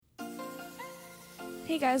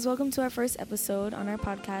Hey guys, welcome to our first episode on our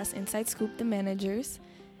podcast, Inside Scoop the Managers.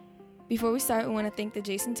 Before we start, we want to thank the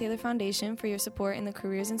Jason Taylor Foundation for your support in the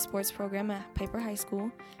Careers in Sports program at Piper High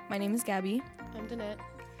School. My name is Gabby. I'm Dannette.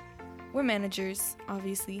 We're managers,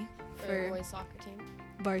 obviously, for boys soccer team.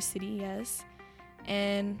 Varsity, yes.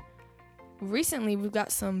 And recently we've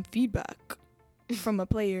got some feedback from a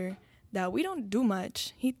player that we don't do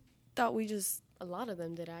much. He thought we just... A lot of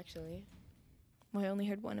them did, actually. Well, I only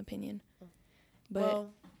heard one opinion. Oh. But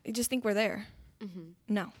I just think we're there. Mm-hmm.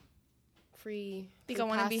 No. Free. Think I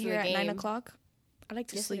want to be here at 9 o'clock? I like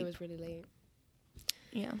to sleep. It was really late.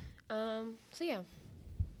 Yeah. So yeah,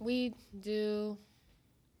 we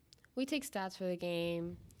take stats for the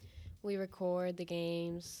game. We record the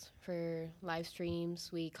games for live streams.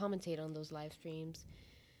 We commentate on those live streams.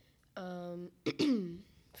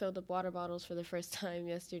 Filled up water bottles for the first time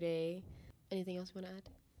yesterday. Anything else you want to add?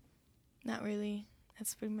 Not really.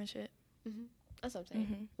 That's pretty much it. Mm-hmm. That's what I'm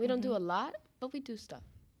saying. We don't do a lot, but we do stuff.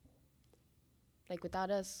 Like, without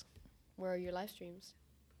us, where are your live streams?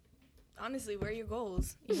 Honestly, where are your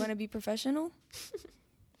goals? You want to be professional?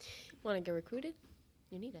 Want to get recruited?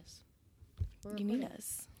 You need us. You need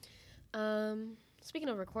us. Speaking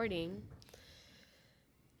of recording,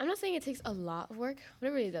 I'm not saying it takes a lot of work, but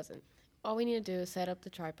it really doesn't. All we need to do is set up the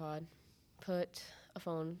tripod, put a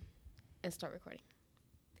phone, and start recording.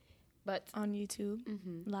 But on YouTube,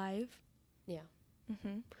 live. Yeah.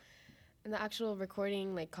 And the actual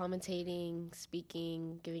recording, like commentating,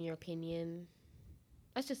 speaking, giving your opinion,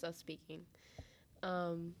 that's just us speaking.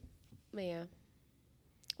 But yeah,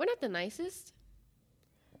 we're not the nicest,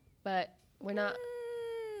 but we're not.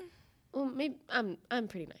 Well, maybe I'm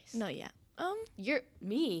pretty nice. No, yeah. You're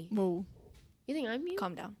me. Whoa. You think I'm mean?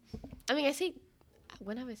 Calm down. I mean, I say.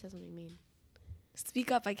 When have I said something mean? Speak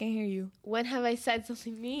up. I can't hear you. When have I said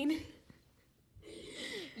something mean?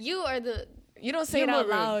 You are the. You don't say it out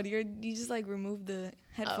loud. You just like remove the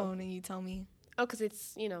headphone and you tell me. Oh, because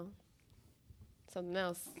it's, something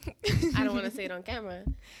else. I don't want to say it on camera.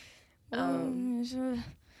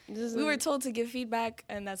 We were told to give feedback,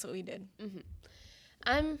 and that's what we did.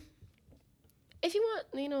 If you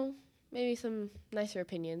want, maybe some nicer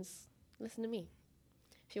opinions, listen to me.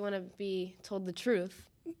 If you want to be told the truth,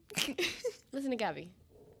 listen to Gabby.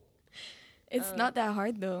 It's not that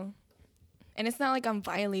hard, though. And it's not like I'm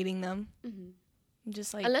violating them. I'm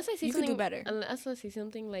just like, unless I see you could do better. Unless I see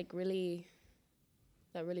something like that really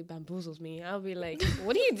bamboozles me, I'll be like,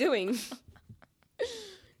 what are you doing?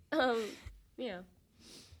 Yeah.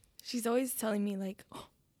 She's always telling me like,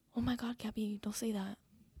 oh my God, Gabby, don't say that.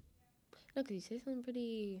 No, because you say some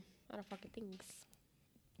pretty out of pocket things.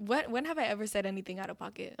 When have I ever said anything out of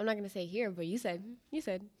pocket? I'm not going to say here, but you said.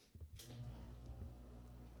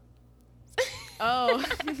 Oh.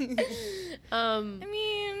 I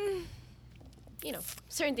mean,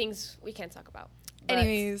 certain things we can't talk about.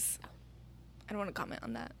 Anyways, I don't want to comment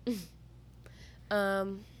on that.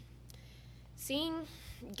 Seeing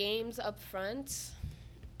games up front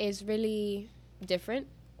is really different.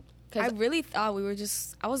 I really thought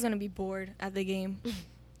I was going to be bored at the game.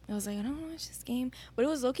 I was like, I don't want to watch this game. But it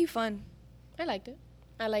was low-key fun. I liked it.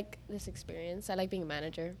 I like this experience. I like being a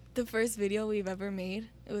manager. The first video we've ever made,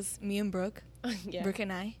 it was me and Brooke. Yeah. Brooke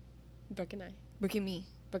and I. Brooke and I. Brooke and me.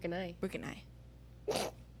 Brooke and I. Brooke and I.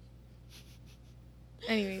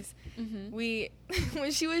 Anyways,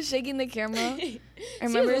 when she was shaking the camera, I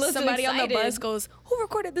remember somebody on the bus goes, "Who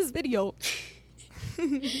recorded this video?"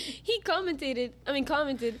 He commented, and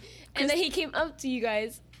then he came up to you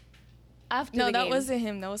guys after the game. No, that wasn't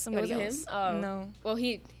him. That was somebody else. Him? Oh. No. Well,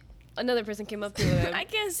 another person came up to him. I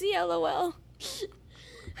can't see LOL.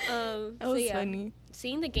 That was funny.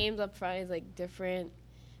 Seeing the games up front is like different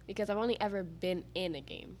because I've only ever been in a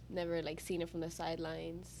game, never like seen it from the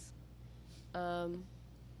sidelines. And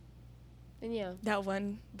yeah, that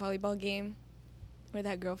one volleyball game where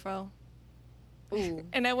that girl fell. Ooh.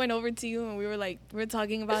 And I went over to you and we were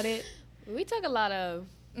talking about it. We talk a lot of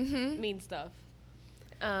mean stuff.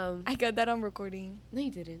 I got that on recording. No,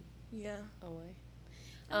 you didn't. Yeah. Oh,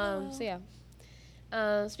 why? So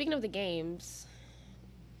yeah. Speaking of the games,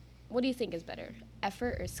 what do you think is better,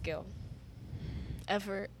 effort or skill?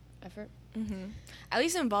 Effort. Mm-hmm. At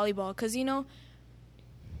least in volleyball, because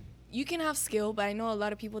you can have skill, but I know a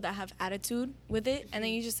lot of people that have attitude with it, and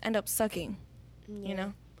then you just end up sucking.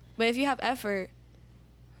 Yeah. But if you have effort,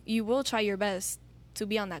 you will try your best to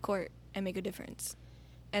be on that court and make a difference.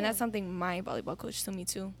 And that's something my volleyball coach told me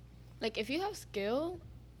too. Like, if you have skill,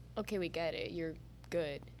 okay, we get it, you're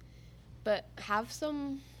good. But have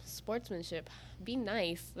some sportsmanship. Be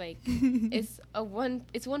nice. Like, it's 1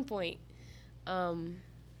 point.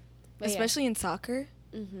 Especially in soccer,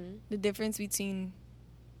 the difference between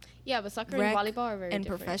Yeah, but soccer rec and volleyball are very and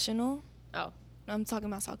different. professional. Oh. I'm talking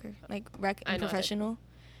about soccer, like rec I and know that. professional.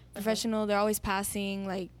 Professional, they're always passing.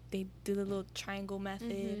 Like they do the little triangle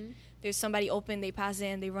method. There's somebody open, they pass it,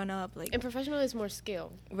 and they run up. Like, and professional is more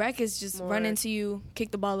skill. rec is just run into you,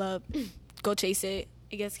 kick the ball up, go chase it.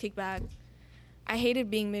 It gets kicked back. I hated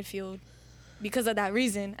being midfield because of that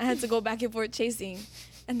reason. I had to go back and forth chasing,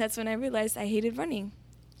 and that's when I realized I hated running,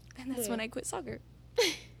 and that's when I quit soccer.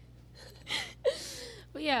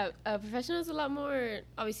 But yeah, professionals a lot more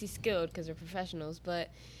obviously skilled because they're professionals, but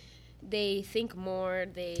they think more.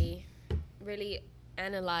 They really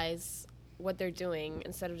analyze what they're doing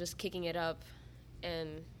instead of just kicking it up and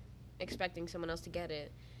expecting someone else to get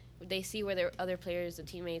it. They see where their other players, the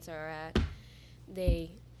teammates are at.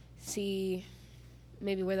 They see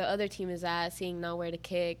maybe where the other team is at, seeing now where to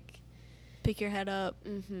kick. Pick your head up.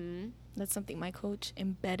 That's something my coach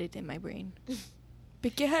embedded in my brain.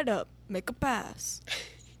 Pick your head up, make a pass.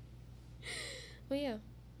 But yeah,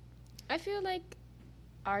 I feel like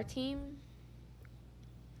our team,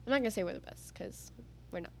 I'm not going to say we're the best because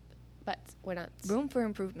we're not, but we're not. Room for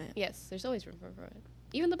improvement. Yes, there's always room for improvement.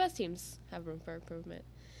 Even the best teams have room for improvement.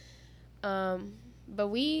 But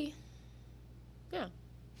we're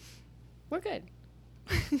good.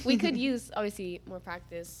 We could use, obviously, more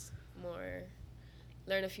practice,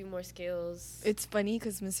 learn a few more skills. It's funny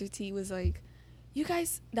because Mr. T was like, you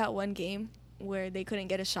guys, that one game where they couldn't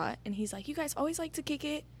get a shot, and he's like, you guys always like to kick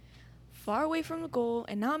it far away from the goal,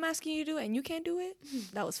 and now I'm asking you to do it, and you can't do it?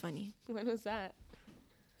 That was funny. When was that?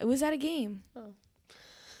 It was at a game. Oh.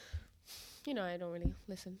 You know, I don't really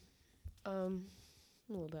listen. I'm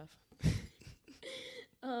a little deaf.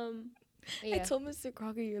 Yeah. I told Mr.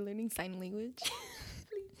 Crocker you're learning sign language.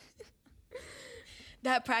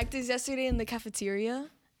 That practice yesterday in the cafeteria,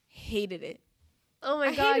 hated it. Oh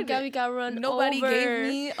my God, Gabby got run Nobody over. gave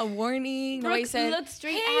me a warning. Nobody Brooke said, looked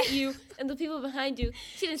straight hey. at you, and the people behind you,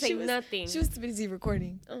 she didn't say nothing. She was busy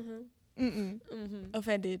recording.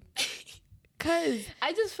 Offended. Cause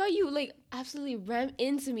I just felt you like absolutely ram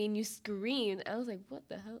into me and you screamed. I was like, what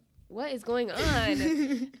the hell? What is going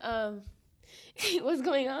on? What's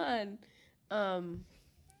going on?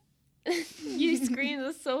 You screamed. It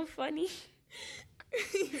was so funny.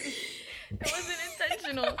 It wasn't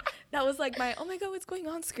intentional. That was like my, oh my God, what's going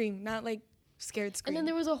on scream, not like scared scream. And then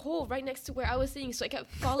there was a hole right next to where I was sitting, so I kept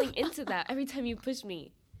falling into that every time you pushed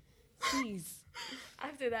me. Jeez.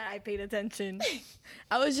 After that, I paid attention.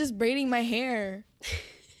 I was just braiding my hair.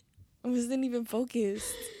 I wasn't even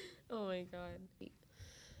focused. Oh my God.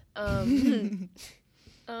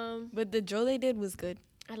 But the drill they did was good.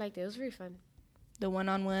 I liked it. It was very fun. The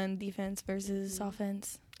one-on-one defense versus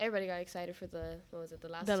offense. Everybody got excited for the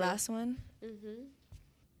last The two? last one?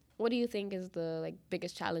 What do you think is the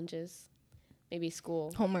biggest challenges? Maybe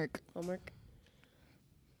school. Homework.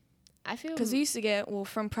 I feel because we used to get,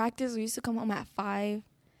 from practice, we used to come home at 5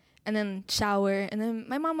 and then shower. And then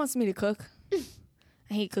my mom wants me to cook. I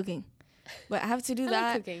hate cooking. But I have to do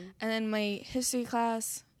that. like cooking. And then my history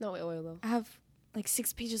class. No, wait, though. I have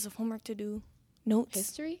 6 pages of homework to do. Notes.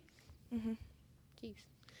 History? Jeez.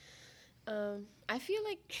 I feel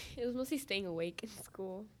like it was mostly staying awake in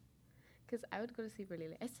school. Because I would go to sleep really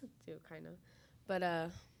late. I still do, kind of. But,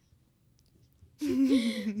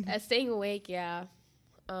 staying awake, yeah.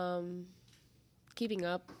 Keeping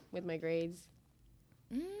up with my grades.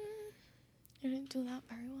 You didn't do that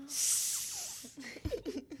very well.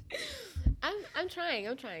 I'm trying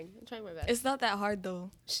my best. It's not that hard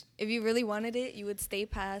though. If you really wanted it, you would stay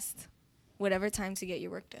past whatever time to get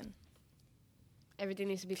your work done. Everything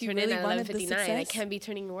needs to be If you turned really in at wanted the 11:59. I success. can't be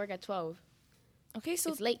turning in work at 12. Okay,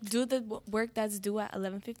 so It's late. do the work that's due at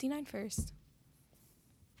 11:59 first.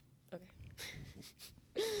 Okay.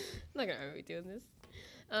 I'm not gonna be doing this.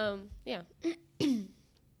 Yeah.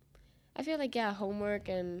 I feel like, homework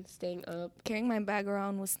and staying up. Carrying my bag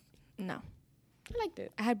around was, no. I liked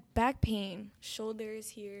it. I had back pain, shoulders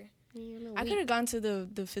here. I could have gone to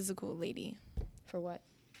the physical lady. For what?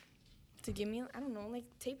 To give me, I don't know,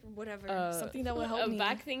 tape or whatever. Something that would help me. A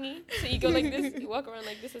back thingy? So you go like this, you walk around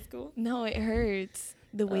like this at school? No, it hurts.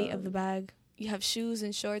 The weight of the bag. You have shoes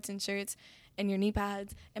and shorts and shirts and your knee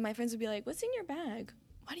pads. And my friends would be like, what's in your bag?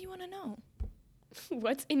 Why do you want to know?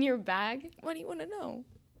 What's in your bag? Why do you want to know?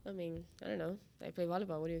 I mean, I don't know. I play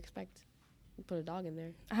volleyball. What do you expect? You put a dog in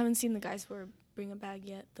there. I haven't seen the guys bring a bag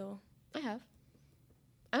yet, though. I have.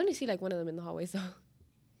 I only see one of them in the hallways, though.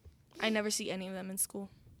 I never see any of them in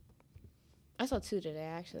school. I saw 2 today,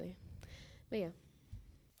 actually. But yeah.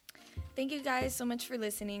 Thank you guys so much for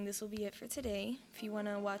listening. This will be it for today. If you want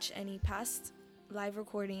to watch any past live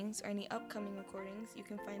recordings or any upcoming recordings, you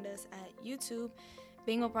can find us at YouTube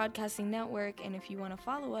Bengal Broadcasting Network. And if you want to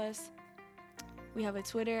follow us, we have a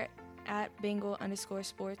Twitter at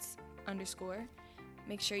Bengal_sports_.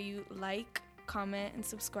 Make sure you like, comment, and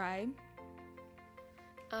subscribe.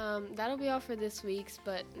 That'll be all for this week's,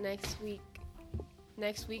 but next week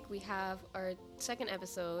we have our second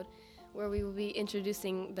episode where we will be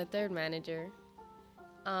introducing the third manager.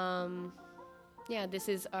 This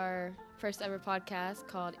is our first ever podcast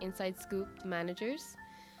called Inside Scoop the Managers.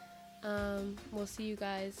 We'll see you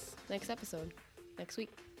guys next episode, next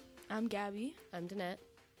week. I'm Gabby. I'm Dannette.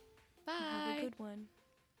 Bye. Have a good one.